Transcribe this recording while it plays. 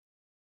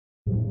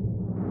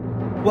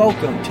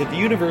Welcome to the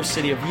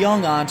University of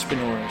Young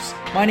Entrepreneurs.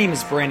 My name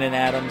is Brandon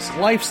Adams,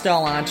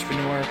 lifestyle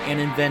entrepreneur and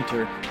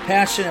inventor,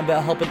 passionate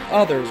about helping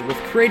others with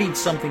creating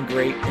something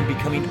great and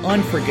becoming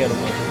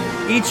unforgettable.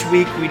 Each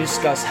week we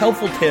discuss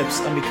helpful tips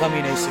on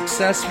becoming a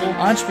successful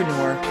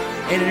entrepreneur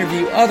and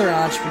interview other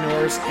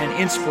entrepreneurs and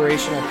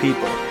inspirational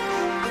people.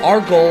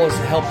 Our goal is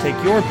to help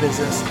take your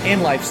business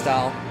and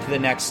lifestyle to the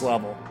next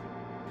level.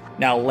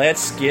 Now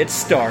let's get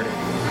started.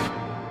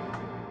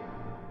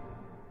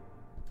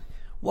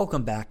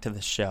 Welcome back to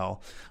the show.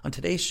 On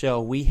today's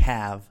show, we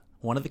have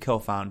one of the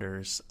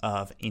co-founders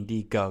of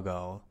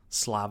Indiegogo,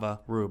 Slava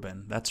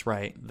Rubin. That's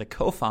right, the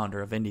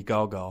co-founder of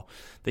Indiegogo,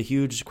 the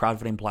huge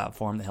crowdfunding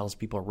platform that helps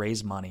people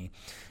raise money.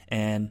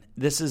 And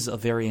this is a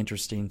very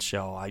interesting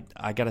show.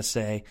 I got to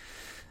say,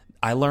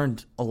 I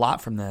learned a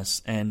lot from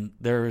this. And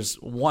there's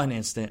one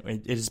instant,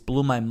 it just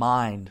blew my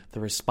mind,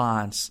 the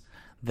response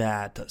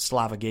that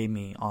Slava gave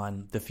me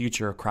on the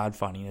future of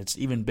crowdfunding. It's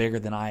even bigger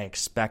than I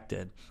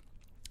expected.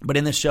 But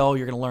in the show,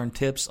 you're going to learn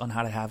tips on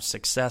how to have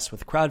success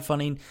with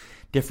crowdfunding,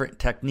 different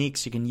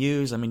techniques you can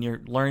use. I mean, you're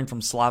learning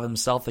from Slava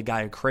himself, the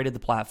guy who created the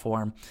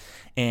platform,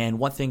 and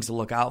what things to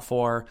look out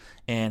for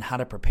and how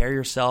to prepare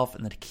yourself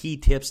and the key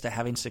tips to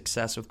having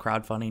success with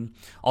crowdfunding.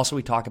 Also,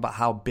 we talk about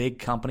how big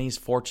companies,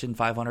 Fortune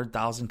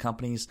 500,000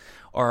 companies,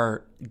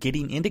 are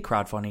getting into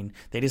crowdfunding.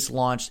 They just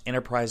launched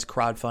enterprise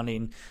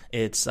crowdfunding.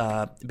 It's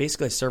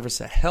basically a service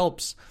that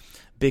helps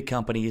big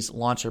companies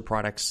launch their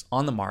products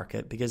on the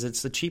market because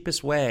it's the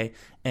cheapest way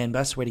and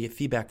best way to get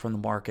feedback from the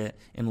market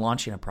in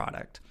launching a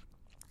product.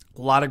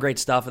 A lot of great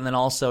stuff. And then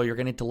also you're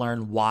going to get to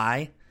learn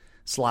why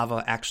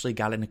Slava actually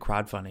got into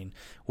crowdfunding,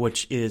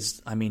 which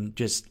is,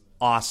 just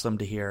awesome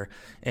to hear.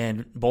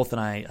 And both him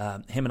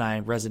and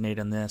I resonate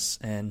on this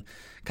and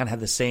kind of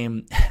have the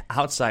same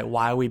outside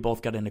why we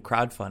both got into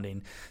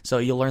crowdfunding. So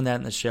you'll learn that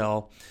in the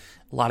show.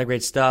 A lot of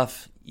great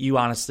stuff. You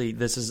honestly,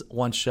 this is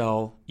one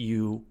show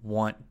you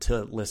want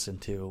to listen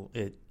to.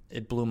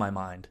 It blew my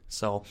mind.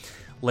 So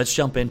let's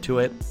jump into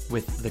it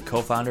with the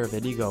co-founder of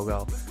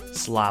Indiegogo,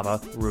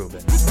 Slava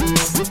Rubin.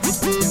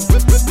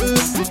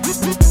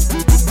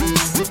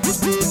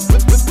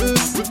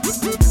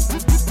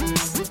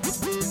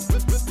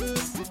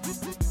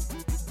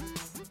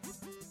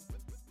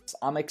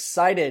 I'm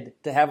excited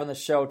to have on the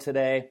show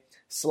today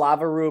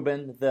Slava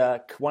Rubin,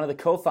 one of the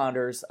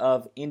co-founders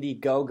of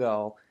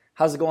Indiegogo.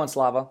 How's it going,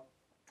 Slava?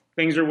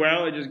 Things are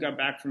well. I just got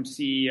back from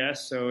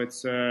CES, so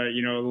it's a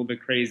little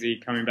bit crazy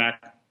coming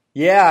back.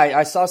 Yeah,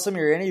 I saw some of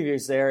your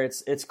interviews there.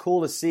 It's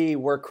cool to see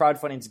where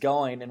crowdfunding's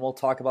going, and we'll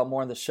talk about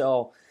more in the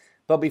show.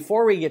 But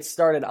before we get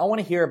started, I want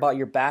to hear about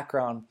your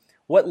background.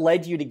 What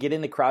led you to get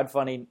into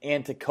crowdfunding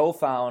and to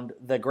co-found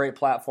the great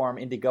platform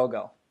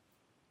Indiegogo?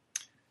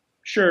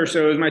 Sure.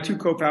 So it was my two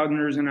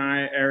co-founders and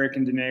I, Eric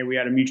and Danae. We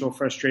had a mutual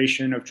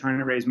frustration of trying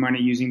to raise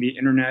money using the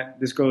internet.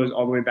 This goes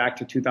all the way back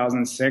to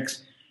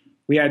 2006.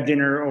 We had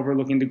dinner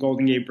overlooking the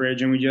Golden Gate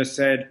Bridge, and we just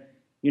said,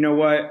 you know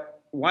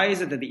what? Why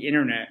is it that the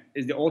internet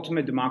is the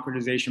ultimate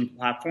democratization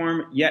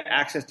platform, yet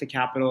access to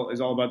capital is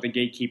all about the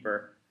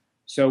gatekeeper?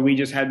 So we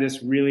just had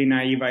this really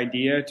naive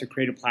idea to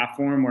create a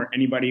platform where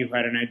anybody who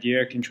had an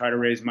idea can try to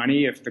raise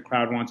money if the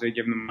crowd wants to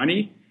give them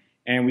money.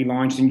 And we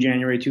launched in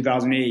January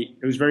 2008.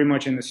 It was very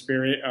much in the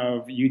spirit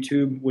of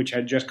YouTube, which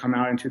had just come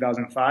out in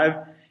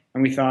 2005.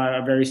 And we thought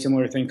a very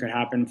similar thing could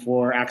happen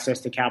for access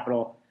to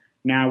capital.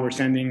 Now we're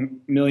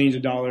sending millions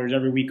of dollars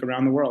every week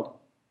around the world.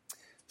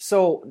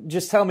 So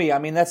just tell me,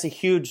 that's a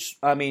huge,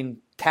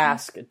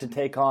 task to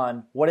take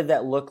on. What did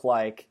that look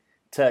like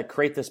to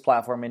create this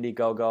platform,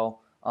 Indiegogo?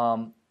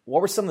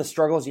 What were some of the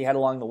struggles you had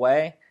along the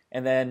way?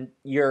 And then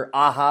your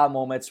aha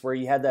moments where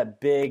you had that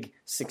big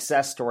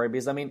success story.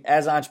 Because,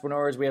 as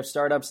entrepreneurs, we have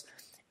startups.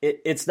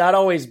 It's not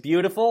always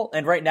beautiful.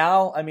 And right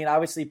now,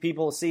 obviously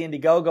people see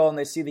Indiegogo and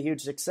they see the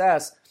huge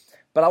success.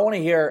 But I want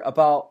to hear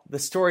about the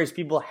stories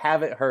people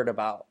haven't heard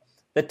about.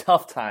 The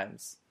tough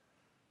times.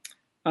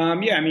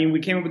 We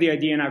came up with the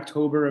idea in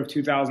October of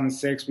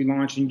 2006. We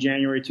launched in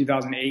January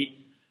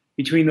 2008.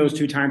 Between those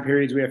two time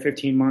periods, we had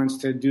 15 months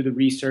to do the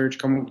research,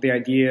 come up with the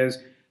ideas,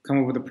 come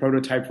up with a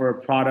prototype for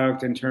a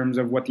product in terms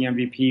of what the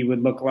MVP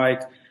would look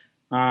like.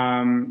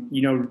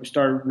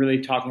 Start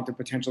really talking to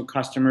potential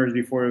customers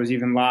before it was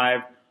even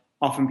live.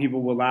 Often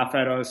people will laugh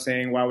at us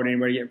saying, why would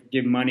anybody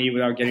give money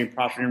without getting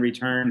profit in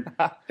return?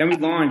 Then we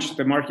launched,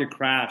 the market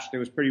crashed. It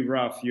was pretty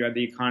rough. You had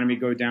the economy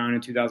go down in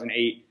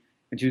 2008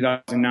 and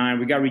 2009.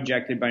 We got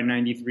rejected by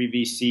 93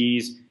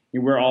 VCs.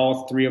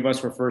 All three of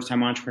us were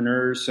first-time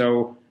entrepreneurs.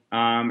 So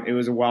it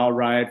was a wild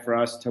ride for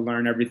us to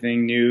learn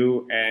everything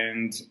new.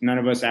 And none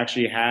of us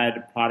actually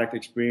had product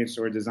experience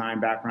or design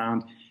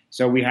background.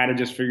 So we had to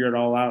just figure it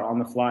all out on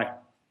the fly.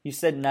 You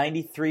said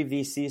 93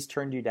 VCs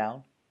turned you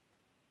down?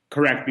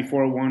 Correct.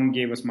 Before one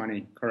gave us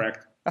money.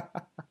 Correct.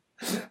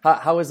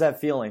 How was that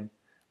feeling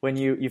when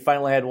you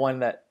finally had one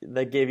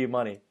that gave you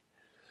money?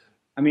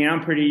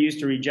 I'm pretty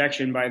used to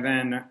rejection by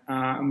then,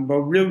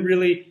 but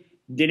really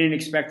didn't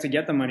expect to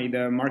get the money.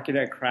 The market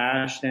had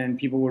crashed and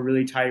people were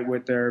really tight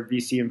with their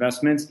VC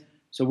investments.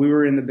 So we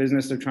were in the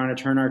business of trying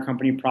to turn our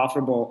company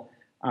profitable.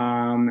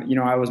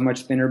 I was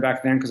much thinner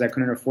back then because I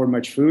couldn't afford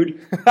much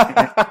food.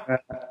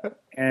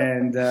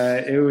 And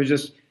it was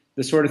just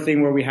the sort of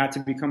thing where we had to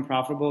become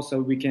profitable so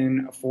we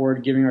can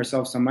afford giving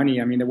ourselves some money.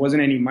 I mean, there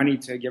wasn't any money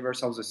to give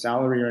ourselves a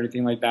salary or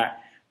anything like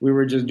that. We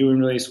were just doing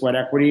really sweat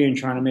equity and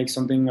trying to make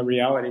something a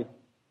reality.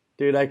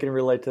 Dude, I can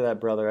relate to that,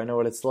 brother. I know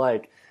what it's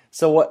like.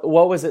 So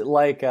what was it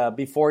like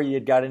before you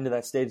had got into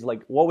that stage?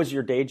 Like, what was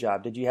your day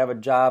job? Did you have a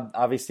job,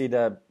 obviously,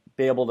 to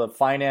be able to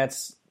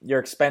finance your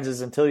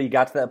expenses until you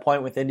got to that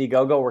point with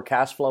Indiegogo where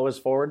cash flow was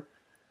forward?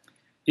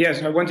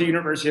 Yes, I went to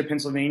University of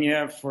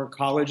Pennsylvania for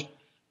college.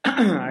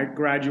 I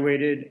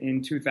graduated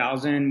in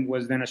 2000,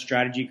 was then a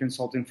strategy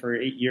consultant for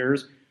 8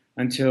 years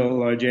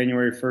until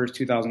January 1st,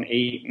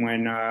 2008,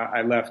 when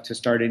I left to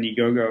start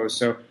Indiegogo.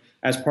 So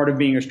as part of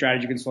being a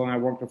strategy consultant, I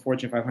worked with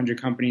Fortune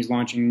 500 companies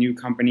launching new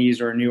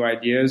companies or new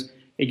ideas.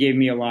 It gave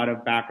me a lot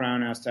of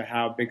background as to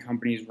how big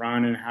companies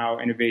run and how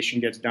innovation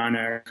gets done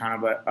at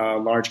kind of a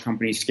large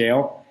company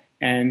scale.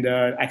 And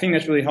I think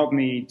that's really helped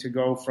me to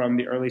go from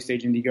the early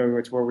stage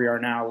Indiegogo to where we are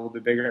now, a little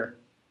bit bigger.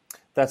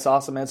 That's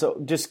awesome, man.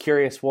 So just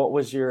curious, what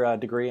was your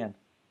degree in?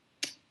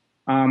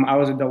 I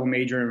was a double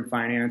major in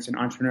finance and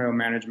entrepreneurial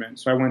management.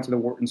 So I went to the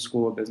Wharton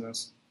School of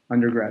Business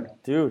undergrad.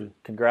 Dude,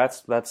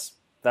 congrats. That's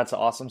an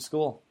awesome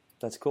school.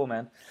 That's cool,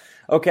 man.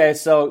 Okay,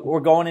 so we're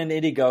going into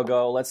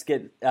Indiegogo. Let's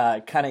get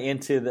kind of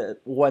into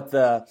what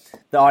the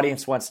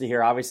audience wants to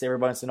hear. Obviously,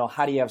 everybody wants to know,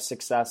 how do you have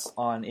success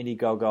on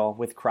Indiegogo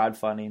with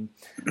crowdfunding?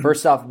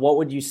 First off, what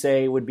would you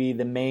say would be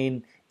the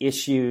main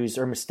issues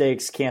or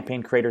mistakes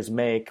campaign creators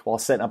make while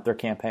setting up their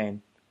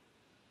campaign?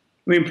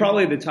 I mean,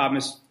 probably the top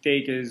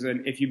mistake is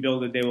an if you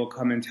build it, they will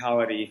come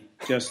mentality.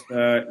 Just,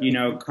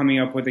 coming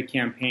up with a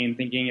campaign,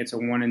 thinking it's a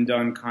one and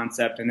done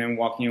concept, and then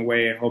walking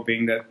away and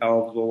hoping that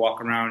elves will walk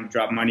around and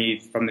drop money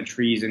from the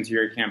trees into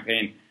your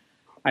campaign.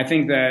 I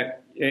think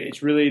that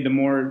it's really the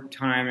more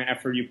time and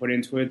effort you put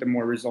into it, the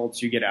more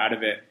results you get out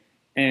of it.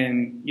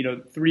 And,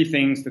 3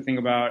 things to think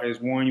about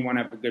is 1, you want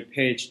to have a good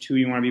pitch, 2,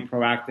 you want to be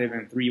proactive,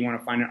 and 3, you want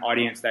to find an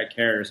audience that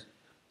cares.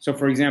 So,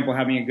 for example,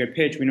 having a good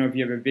pitch, we know if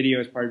you have a video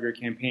as part of your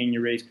campaign,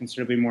 you raise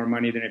considerably more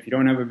money than if you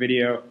don't have a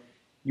video.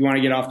 You want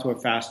to get off to a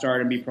fast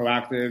start and be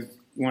proactive.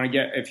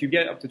 If you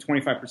get up to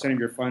 25% of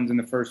your funds in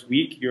the first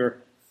week, you're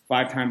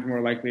 5 times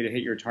more likely to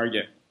hit your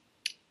target.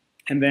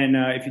 And then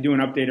if you do an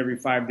update every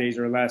 5 days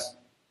or less,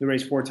 you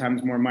raise 4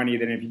 times more money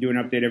than if you do an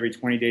update every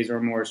 20 days or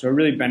more. So it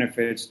really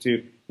benefits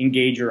to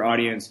engage your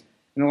audience.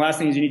 And the last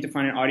thing is you need to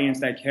find an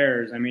audience that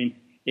cares. I mean,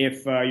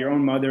 if your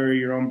own mother,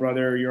 your own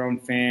brother, your own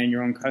fan,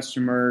 your own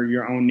customer,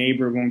 your own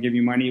neighbor won't give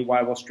you money,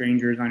 why will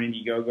strangers on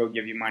Indiegogo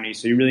give you money?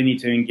 So you really need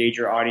to engage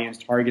your audience,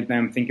 target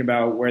them, think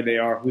about where they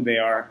are, who they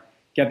are,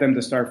 get them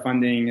to start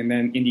funding, and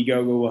then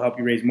Indiegogo will help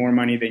you raise more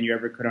money than you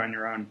ever could on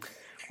your own.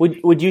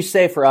 Would you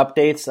say for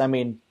updates, I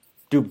mean,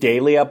 do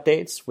daily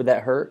updates? Would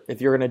that hurt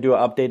if you're going to do an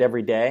update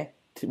every day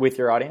with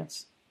your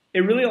audience? It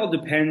really all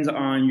depends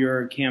on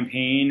your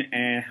campaign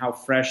and how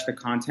fresh the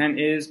content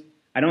is.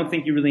 I don't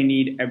think you really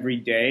need every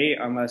day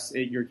unless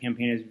your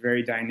campaign is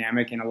very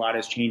dynamic and a lot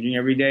is changing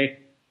every day.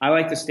 I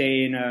like to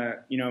stay in a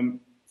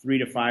 3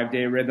 to 5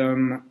 day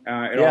rhythm.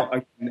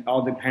 It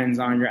all depends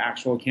on your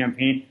actual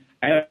campaign.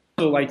 I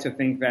also like to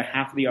think that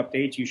half of the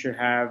updates you should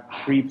have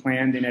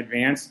pre-planned in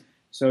advance,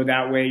 so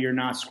that way you're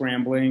not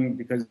scrambling,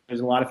 because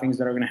there's a lot of things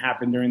that are going to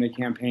happen during the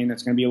campaign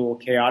that's going to be a little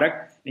chaotic,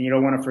 and you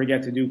don't want to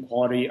forget to do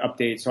quality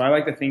updates. So I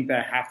like to think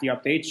that half the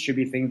updates should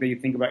be things that you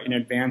think about in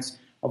advance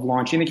of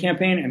launching the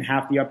campaign, and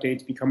half the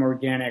updates become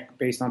organic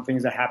based on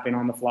things that happen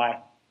on the fly.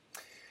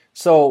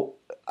 So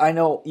I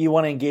know you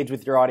want to engage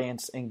with your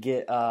audience and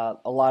get a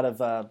lot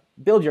of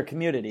build your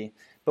community,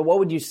 but what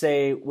would you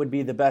say would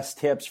be the best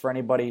tips for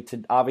anybody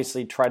to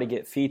obviously try to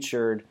get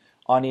featured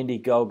on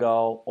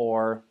Indiegogo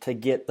or to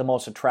get the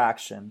most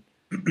attraction?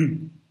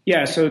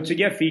 Yeah, so to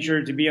get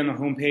featured, to be on the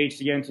homepage,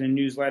 to get into the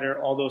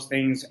newsletter, all those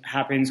things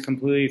happens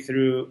completely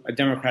through a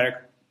democratic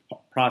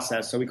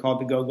process. So we call it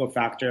the Gogo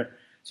Factor.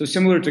 So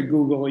similar to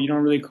Google, you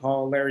don't really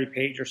call Larry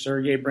Page or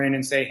Sergey Brin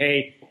and say,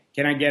 hey,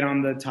 can I get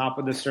on the top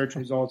of the search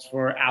results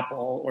for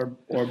Apple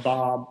or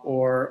Bob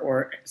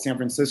or San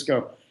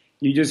Francisco?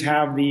 You just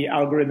have the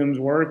algorithms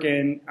work,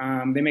 and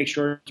they make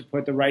sure to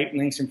put the right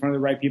links in front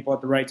of the right people at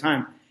the right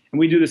time. And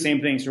we do the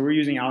same thing. So we're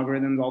using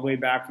algorithms all the way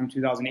back from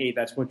 2008.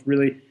 That's what's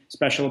really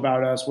special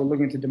about us. We're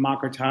looking to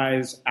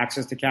democratize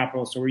access to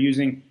capital. So we're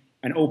using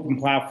an open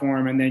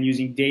platform and then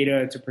using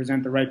data to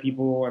present the right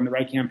people and the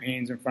right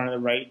campaigns in front of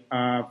the right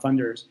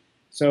funders.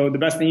 So the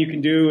best thing you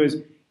can do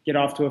is get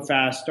off to a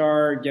fast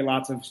start, get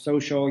lots of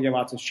social, get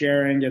lots of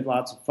sharing, get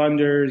lots of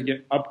funders,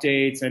 get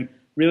updates. And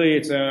really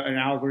it's an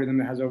algorithm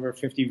that has over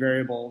 50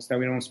 variables that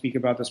we don't speak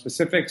about the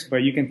specifics, but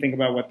you can think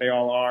about what they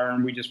all are,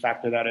 and we just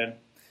factor that in.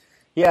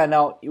 Yeah,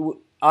 now,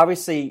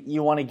 obviously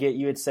you want to get,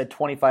 you had said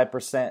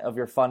 25% of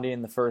your funding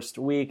in the first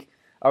week.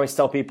 I always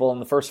tell people in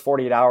the first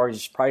 48 hours, you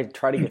should probably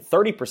try to get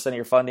 30% of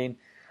your funding.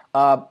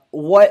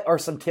 What are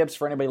some tips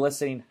for anybody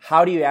listening?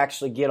 How do you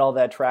actually get all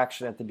that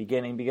traction at the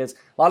beginning? Because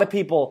a lot of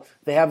people,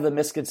 they have the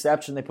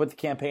misconception, they put the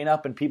campaign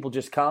up and people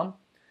just come.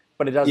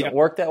 but it doesn't Yeah.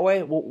 work that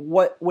way.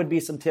 What would be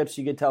some tips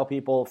you could tell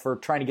people for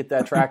trying to get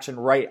that traction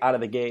right out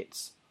of the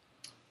gates?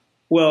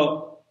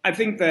 Well, I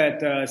think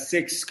that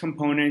 6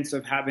 components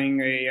of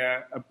having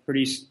a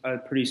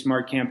pretty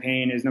smart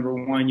campaign is: number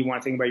 1, you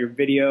want to think about your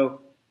video;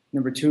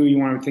 number 2, you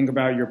want to think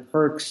about your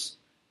perks;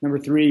 number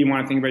 3, you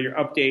want to think about your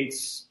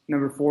updates;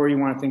 number 4, you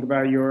want to think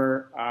about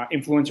your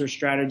influencer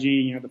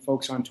strategy. The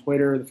folks on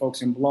Twitter, the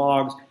folks in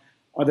blogs,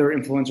 other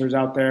influencers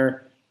out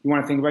there. You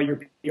want to think about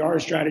your PR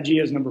strategy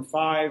as number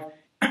 5,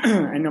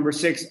 and number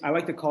 6, I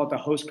like to call it the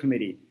host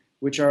committee,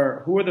 which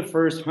are who are the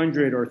first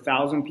 100 or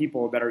 1,000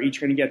 people that are each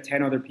going to get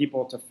 10 other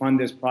people to fund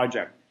this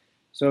project.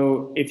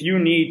 So if you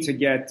need to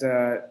get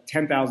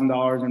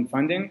 $10,000 in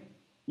funding,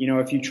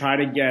 if you try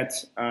to get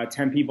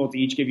 10 people to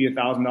each give you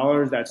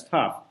 $1,000, that's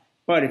tough.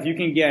 But if you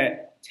can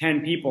get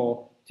 10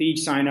 people to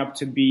each sign up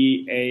to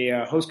be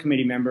a host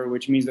committee member,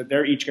 which means that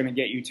they're each going to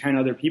get you 10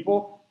 other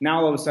people,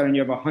 now all of a sudden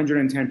you have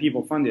 110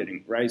 people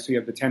funding, right? So you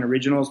have the 10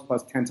 originals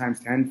plus 10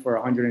 times 10 for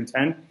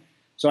 110.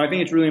 So I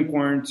think it's really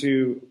important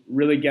to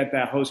really get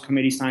that host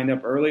committee signed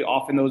up early.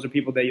 Often those are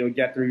people that you'll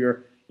get through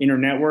your inner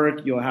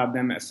network. You'll have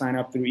them sign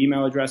up through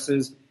email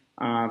addresses.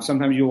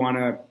 Sometimes you'll want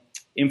to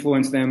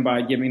influence them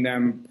by giving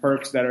them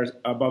perks that are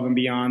above and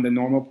beyond the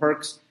normal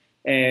perks.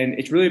 And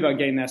it's really about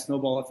getting that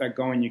snowball effect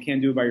going. You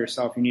can't do it by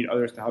yourself. You need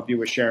others to help you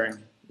with sharing.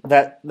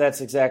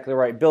 That's exactly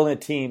right. Building a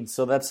team.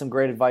 So that's some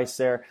great advice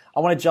there. I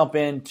want to jump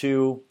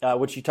into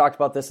which you talked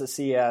about this at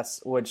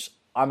CES, which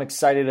I'm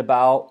excited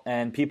about.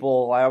 And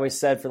people, I always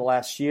said for the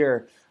last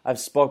year, I've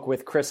spoke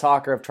with Chris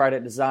Hawker of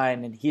Trident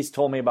Design, and he's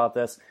told me about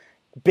this.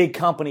 Big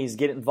companies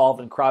get involved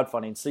in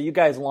crowdfunding. So you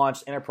guys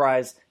launched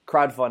enterprise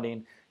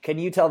crowdfunding. Can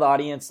you tell the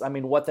audience,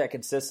 what that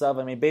consists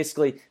of?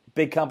 Basically,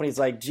 big companies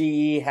like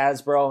GE,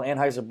 Hasbro,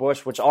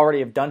 Anheuser-Busch, which already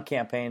have done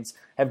campaigns,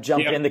 have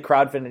jumped in the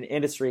crowdfunding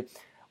industry.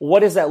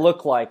 What does that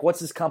look like? What's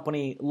this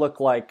company look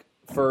like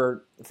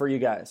for you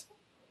guys?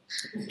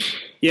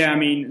 Yeah,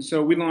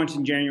 so we launched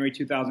in January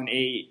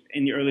 2008.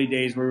 In the early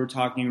days, we were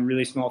talking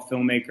really small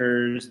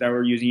filmmakers that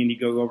were using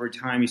Indiegogo. Over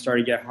time, you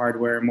started to get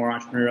hardware, more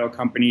entrepreneurial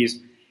companies.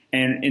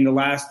 And in the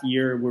last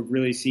year, we're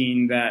really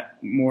seeing that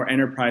more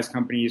enterprise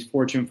companies,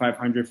 Fortune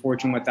 500,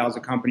 Fortune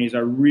 1000 companies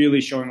are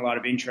really showing a lot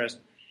of interest.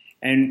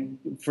 And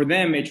for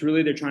them, it's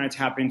really they're trying to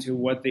tap into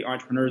what the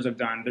entrepreneurs have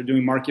done. They're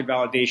doing market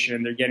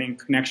validation. They're getting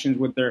connections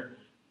with their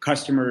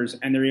customers,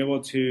 and they're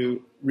able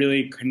to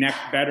really connect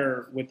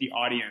better with the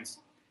audience.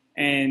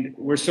 And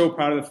we're so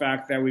proud of the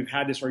fact that we've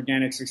had this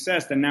organic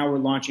success that now we're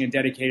launching a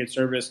dedicated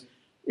service,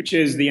 which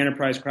is the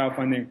enterprise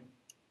crowdfunding.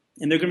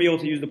 And they're going to be able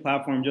to use the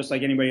platform just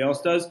like anybody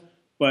else does,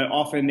 but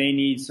often they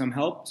need some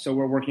help. So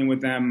we're working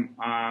with them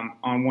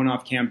on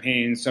one-off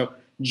campaigns. So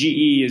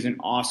GE is an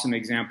awesome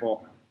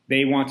example.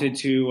 They wanted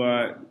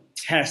to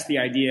test the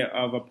idea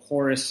of a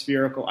porous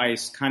spherical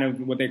ice, kind of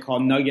what they call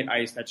nugget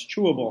ice that's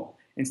chewable,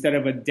 instead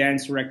of a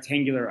dense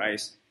rectangular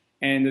ice.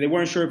 And they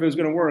weren't sure if it was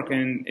going to work,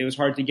 and it was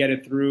hard to get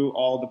it through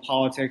all the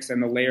politics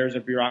and the layers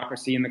of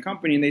bureaucracy in the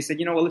company. And they said,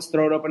 let's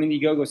throw it up on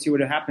Indiegogo, see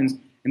what happens.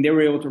 And they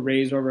were able to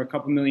raise over a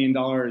couple $1 million.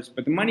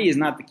 But the money is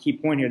not the key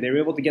point here. They were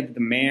able to get the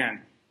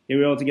demand. They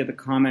were able to get the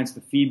comments, the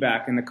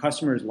feedback, and the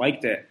customers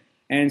liked it.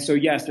 And so,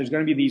 yes, there's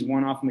going to be these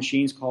one-off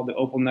machines called the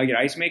Opal Nugget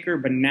Ice Maker,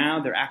 but now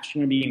they're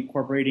actually going to be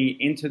incorporating it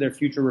into their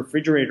future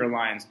refrigerator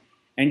lines.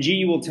 And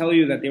GE will tell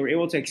you that they were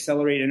able to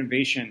accelerate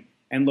innovation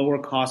and lower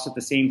costs at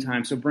the same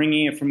time. So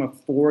bringing it from a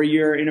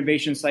 4-year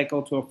innovation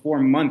cycle to a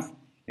 4-month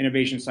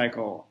innovation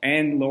cycle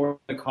and lower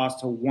the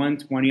cost to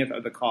 1/20th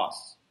of the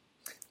costs.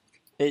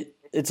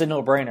 It's a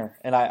no-brainer,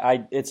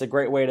 and it's a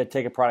great way to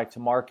take a product to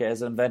market.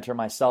 As an inventor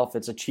myself,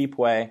 it's a cheap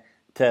way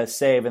to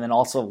save and then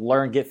also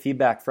get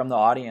feedback from the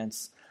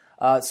audience.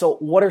 So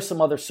what are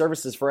some other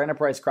services for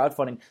enterprise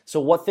crowdfunding? So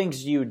what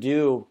things do you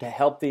do to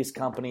help these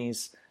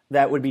companies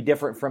that would be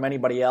different from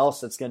anybody else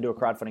that's going to do a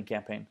crowdfunding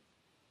campaign?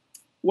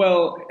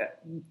 Well,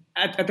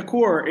 at the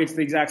core, it's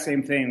the exact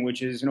same thing,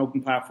 which is an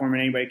open platform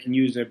and anybody can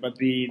use it. But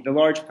the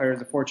large players,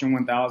 the Fortune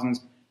 1000s,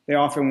 they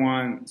often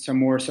want some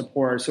more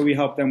support. So we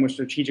help them with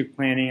strategic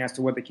planning as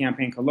to what the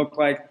campaign could look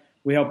like.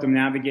 We help them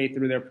navigate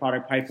through their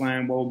product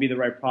pipeline, what will be the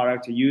right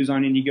product to use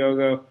on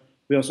Indiegogo.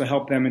 We also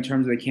help them in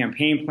terms of the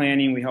campaign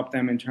planning. We help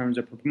them in terms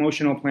of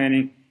promotional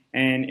planning.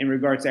 And in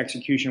regards to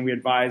execution, we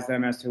advise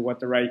them as to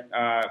what the right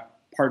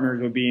partners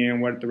would be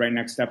and what the right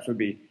next steps would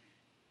be.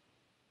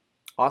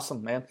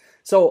 Awesome, man.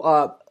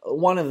 So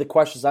one of the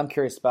questions I'm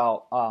curious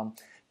about,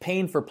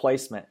 paying for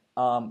placement.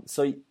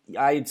 So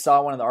I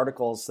saw one of the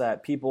articles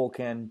that people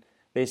can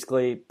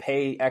basically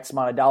pay X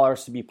amount of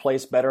dollars to be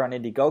placed better on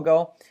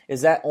Indiegogo.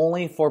 Is that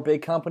only for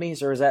big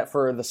companies, or is that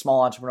for the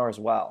small entrepreneur as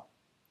well?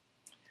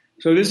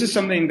 So this is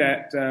something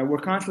that we're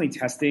constantly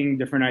testing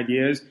different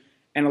ideas.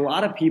 And a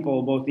lot of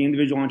people, both the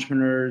individual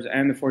entrepreneurs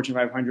and the Fortune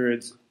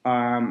 500s,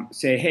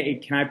 say, hey,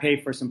 can I pay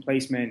for some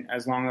placement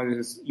as long as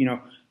it's,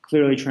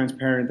 clearly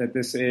transparent that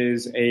this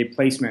is a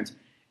placement.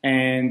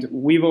 And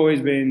we've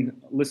always been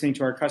listening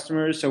to our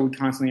customers, so we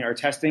constantly are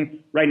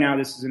testing. Right now,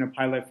 this is in a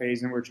pilot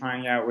phase, and we're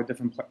trying out with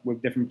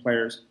different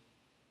players.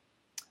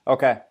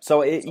 Okay.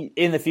 So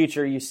in the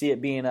future, you see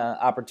it being an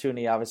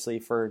opportunity, obviously,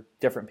 for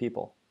different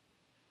people.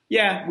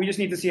 Yeah, we just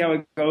need to see how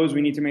it goes.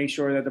 We need to make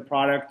sure that the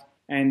product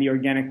and the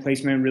organic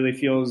placement really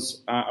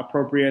feels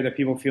appropriate, that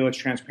people feel it's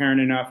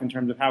transparent enough in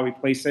terms of how we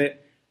place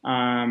it.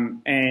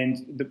 If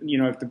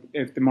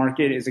the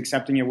market is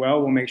accepting it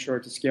well, we'll make sure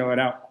to scale it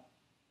out.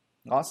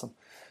 Awesome.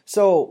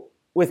 So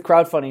with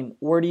crowdfunding,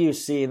 where do you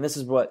see, and this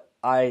is what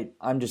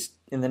I'm just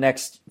in the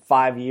next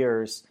 5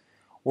 years,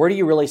 where do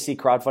you really see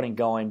crowdfunding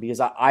going? Because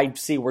I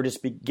see we're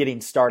just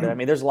getting started. I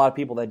mean, there's a lot of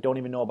people that don't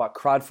even know about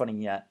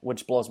crowdfunding yet,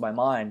 which blows my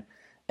mind.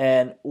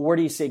 And where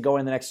do you see it going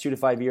in the next 2 to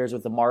 5 years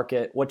with the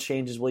market? What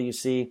changes will you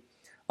see?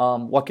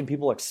 What can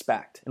people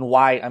expect? And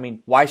why? I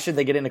mean, why should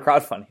they get into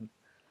crowdfunding?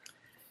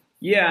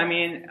 Yeah, I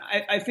mean,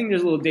 I think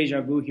there's a little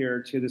deja vu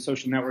here to the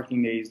social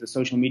networking days, the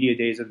social media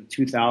days of the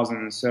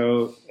 2000s.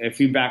 So if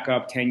you back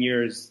up 10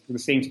 years, the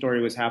same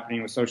story was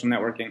happening with social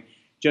networking.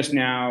 Just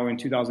now in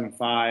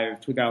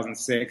 2005,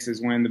 2006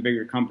 is when the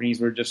bigger companies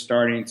were just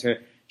starting to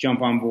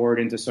jump on board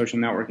into social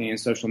networking and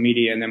social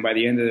media. And then by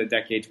the end of the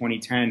decade,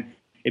 2010,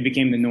 it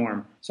became the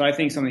norm. So I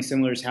think something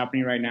similar is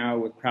happening right now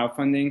with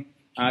crowdfunding.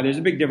 There's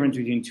a big difference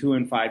between 2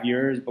 and 5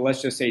 years, but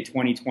let's just say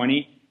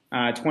 2020.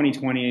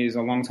 2020 is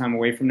a long time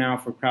away from now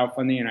for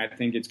crowdfunding, and I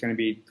think it's going to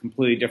be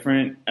completely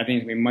different. I think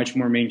it's going to be much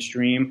more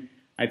mainstream.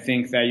 I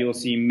think that you'll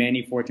see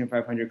many Fortune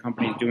 500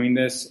 companies doing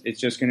this. It's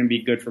just going to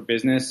be good for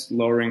business,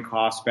 lowering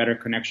costs, better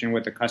connection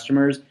with the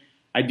customers.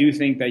 I do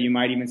think that you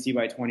might even see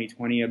by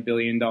 2020 $1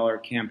 billion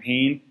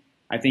campaign.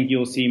 I think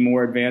you'll see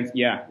more advanced.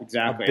 Yeah,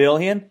 exactly. $1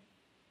 billion?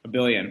 $1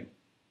 billion.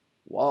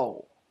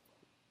 Whoa.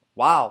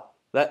 Wow.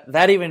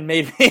 That even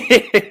made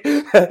me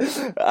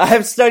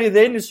I've studied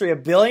the industry.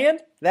 $1 billion?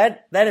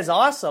 That is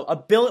awesome.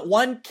 $1 billion,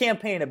 one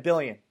campaign, $1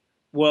 billion.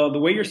 Well, the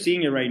way you're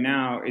seeing it right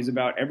now is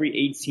about every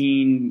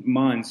 18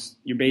 months,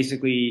 you're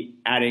basically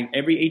adding,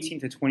 every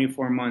 18 to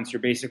 24 months,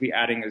 you're basically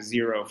adding a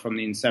zero from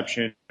the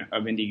inception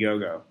of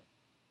Indiegogo.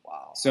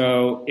 Wow.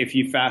 So if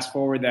you fast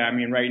forward that, I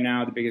mean, right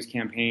now the biggest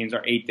campaigns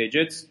are 8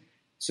 digits.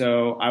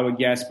 So I would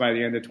guess by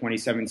the end of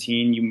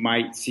 2017, you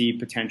might see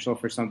potential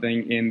for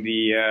something in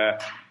the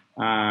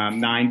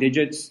 9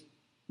 digits,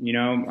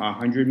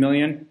 100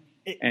 million.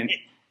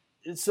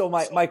 So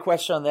my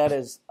question on that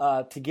is,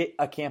 to get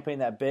a campaign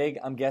that big,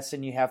 I'm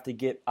guessing you have to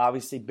get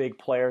obviously big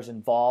players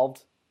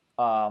involved,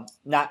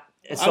 not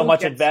so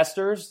much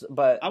investors,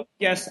 but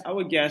I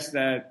would guess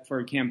that for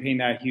a campaign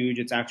that huge,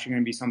 it's actually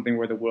going to be something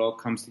where the world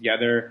comes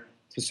together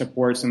to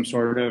support some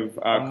sort of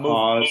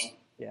cause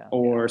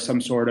or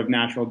some sort of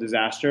natural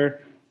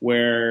disaster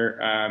where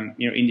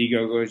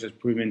Indiegogo is just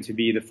proven to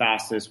be the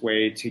fastest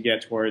way to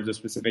get towards a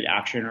specific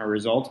action or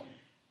result.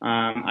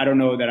 I don't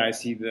know that I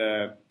see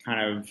the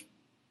kind of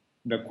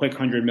the quick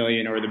 100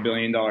 million or the $1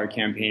 billion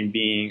campaign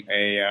being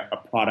a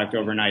product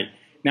overnight.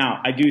 Now,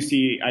 I do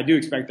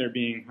expect there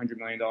being $100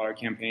 million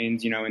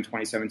campaigns, in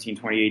 2017,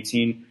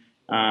 2018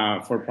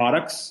 for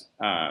products.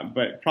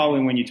 But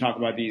probably when you talk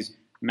about these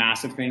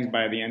massive things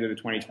by the end of the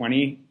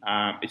 2020,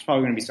 it's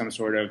probably going to be some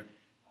sort of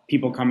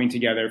people coming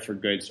together for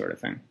good sort of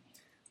thing.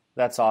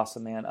 That's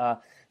awesome, man.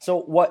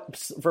 So what,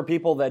 for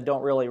people that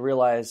don't really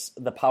realize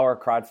the power of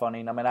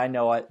crowdfunding, I mean, I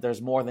know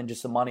there's more than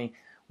just the money.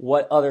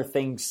 What other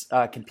things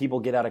can people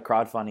get out of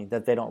crowdfunding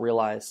that they don't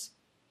realize?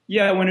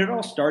 Yeah, when it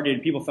all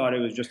started, people thought it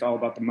was just all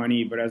about the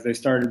money. But as they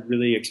started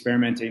really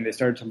experimenting, they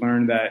started to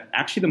learn that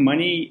actually the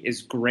money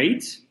is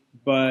great,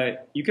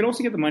 but you can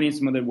also get the money in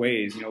some other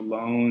ways,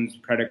 loans,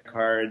 credit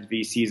cards,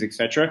 VCs,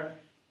 etc.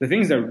 The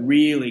things that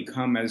really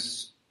come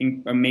as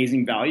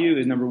amazing value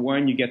is, number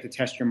one, you get to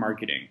test your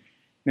marketing.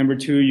 Number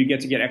two, you get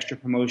to get extra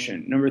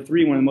promotion. Number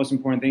three, one of the most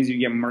important things, you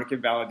get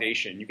market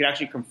validation. You can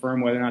actually confirm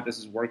whether or not this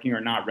is working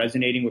or not,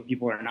 resonating with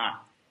people or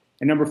not.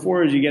 And number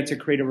four is you get to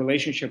create a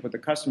relationship with the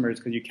customers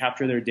because you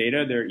capture their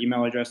data, their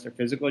email address, their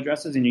physical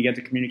addresses, and you get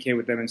to communicate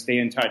with them and stay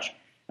in touch,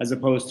 as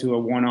opposed to a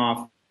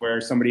one-off where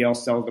somebody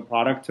else sells the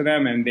product to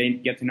them and they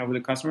get to know who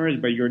the customer is,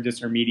 but you're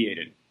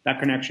disintermediated. That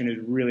connection is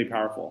really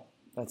powerful.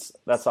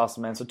 That's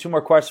awesome, man. So 2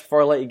 more questions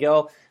before I let you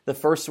go. The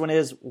first one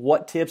is,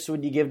 what tips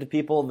would you give to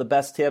people, the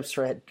best tips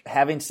for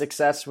having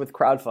success with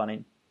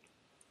crowdfunding?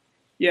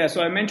 Yeah,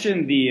 so I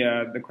mentioned the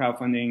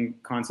crowdfunding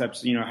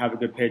concepts, have a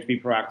good pitch, be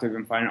proactive,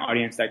 and find an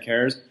audience that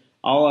cares.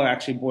 I'll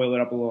actually boil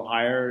it up a little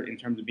higher in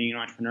terms of being an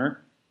entrepreneur.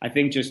 I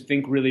think just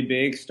think really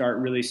big, start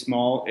really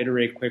small,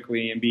 iterate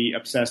quickly, and be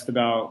obsessed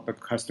about the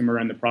customer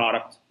and the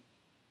product.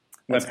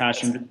 Let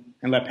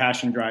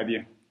passion drive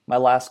you. My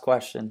last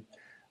question.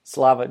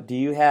 Slava, do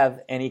you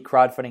have any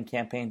crowdfunding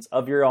campaigns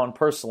of your own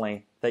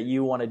personally that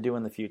you want to do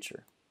in the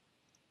future?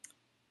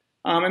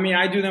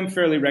 I do them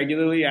fairly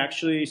regularly,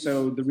 actually.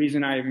 So the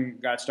reason I even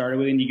got started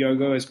with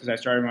Indiegogo is because I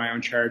started my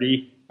own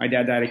charity. My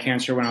dad died of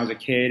cancer when I was a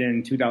kid.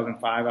 In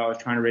 2005, I was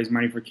trying to raise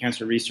money for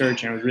cancer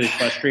research, and it was really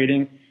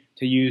frustrating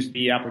to use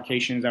the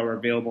applications that were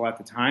available at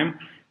the time.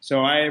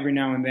 So I, every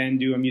now and then,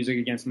 do a Music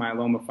Against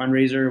Myeloma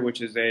fundraiser,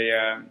 which is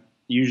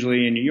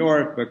usually in New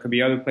York, but could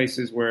be other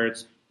places where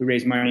we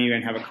raise money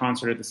and have a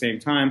concert at the same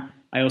time.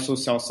 I also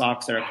sell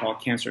socks that are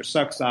called Cancer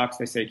Sucks socks.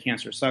 They say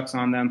cancer sucks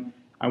on them.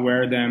 I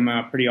wear them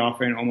pretty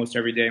often, almost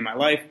every day of my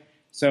life.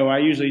 So I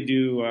usually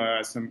do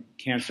some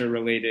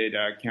cancer-related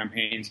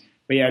campaigns.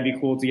 But yeah, it'd be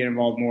cool to get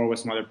involved more with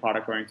some other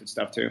product-oriented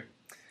stuff too.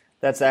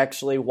 That's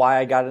actually why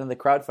I got into the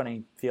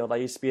crowdfunding field. I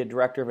used to be a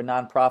director of a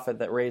nonprofit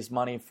that raised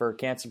money for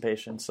cancer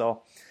patients.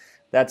 So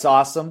that's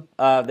awesome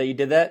that you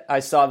did that. I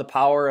saw the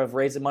power of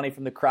raising money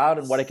from the crowd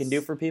and what it can do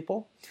for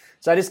people.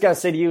 So I just got to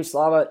say to you,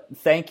 Slava,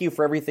 thank you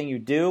for everything you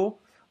do.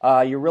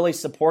 You're really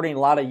supporting a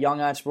lot of young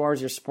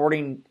entrepreneurs. You're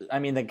supporting,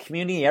 the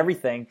community,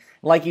 everything.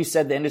 Like you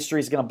said, the industry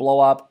is going to blow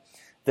up.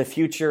 The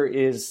future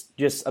is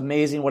just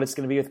amazing what it's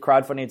going to be with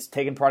crowdfunding. It's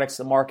taking products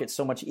to market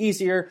so much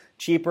easier,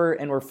 cheaper,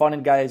 and we're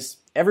funding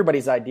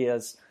everybody's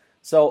ideas.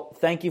 So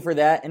thank you for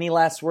that. Any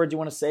last words you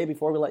want to say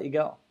before we let you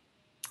go?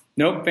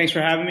 Nope. Thanks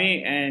for having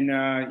me. And,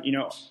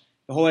 the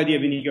whole idea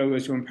of Indiegogo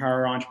is to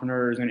empower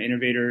entrepreneurs and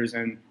innovators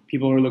and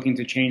people who are looking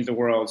to change the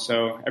world.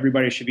 So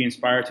everybody should be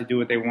inspired to do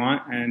what they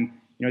want. And,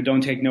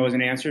 don't take no as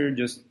an answer.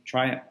 Just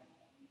try it.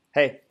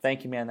 Hey,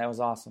 thank you, man. That was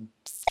awesome.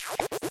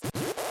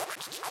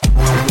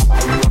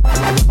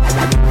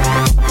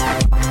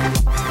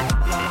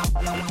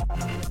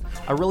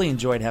 I really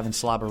enjoyed having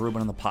Slava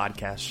Rubin on the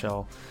podcast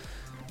show.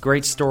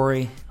 Great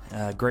story,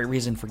 great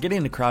reason for getting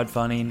into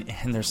crowdfunding,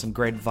 and there's some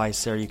great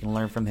advice there you can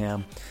learn from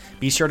him.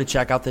 Be sure to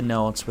check out the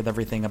notes with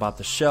everything about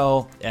the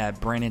show at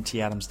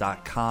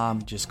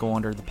BrandonTAdams.com. Just go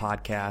under the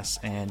podcast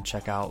and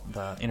check out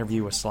the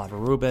interview with Slava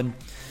Rubin.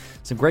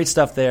 Some great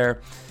stuff there.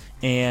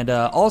 And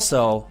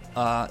also,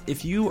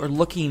 if you are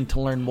looking to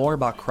learn more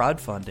about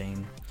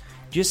crowdfunding,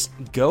 just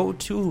go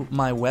to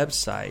my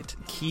website,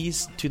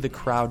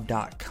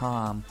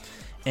 keystothecrowd.com,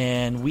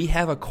 and we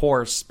have a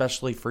course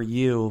especially for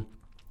you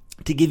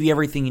to give you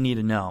everything you need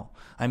to know.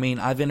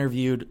 I've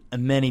interviewed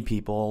many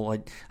people.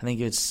 I think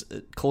it's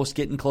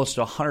getting close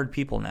to 100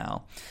 people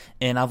now,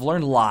 and I've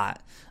learned a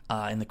lot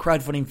in the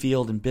crowdfunding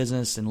field, in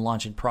business, and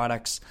launching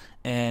products.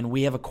 And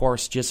we have a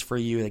course just for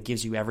you that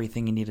gives you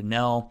everything you need to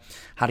know: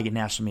 how to get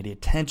national media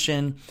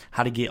attention,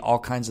 how to get all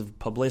kinds of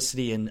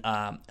publicity and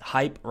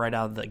hype right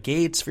out of the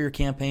gates for your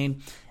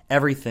campaign,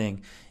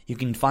 everything. You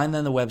can find that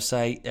on the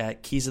website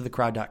at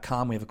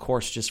keystothecrowd.com. We have a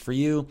course just for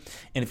you.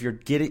 And if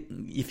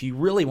you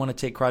really want to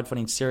take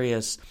crowdfunding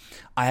serious,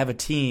 I have a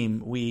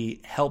team.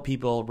 We help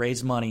people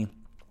raise money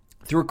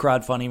through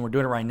crowdfunding. We're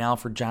doing it right now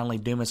for John Lee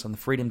Dumas on the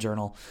Freedom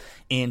Journal.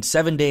 In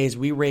 7 days,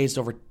 we raised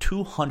over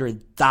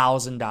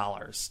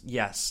 $200,000.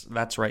 Yes,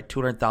 that's right,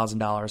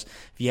 $200,000.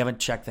 If you haven't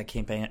checked that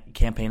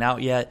campaign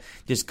out yet,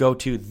 just go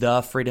to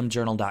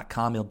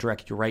thefreedomjournal.com. It'll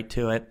direct you right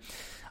to it.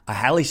 I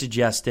highly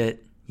suggest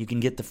it. You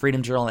can get the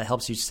Freedom Journal that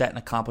helps you set and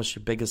accomplish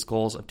your biggest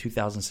goals of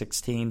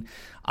 2016.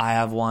 I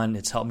have one.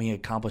 It's helped me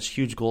accomplish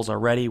huge goals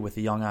already with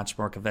the Young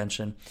Entrepreneur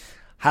Convention.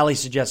 Highly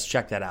suggest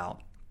check that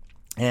out.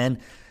 And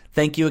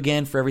thank you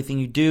again for everything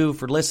you do,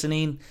 for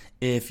listening.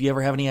 If you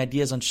ever have any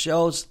ideas on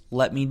shows,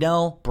 let me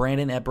know.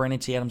 Brandon at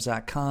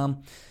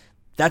BrandonTAdams.com.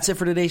 That's it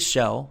for today's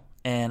show,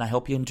 and I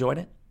hope you enjoyed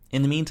it.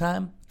 In the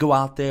meantime, go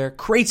out there,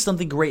 create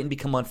something great, and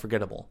become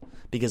unforgettable,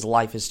 because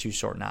life is too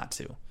short not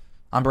to.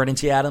 I'm Brandon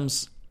T.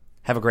 Adams.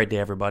 Have a great day,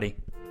 everybody.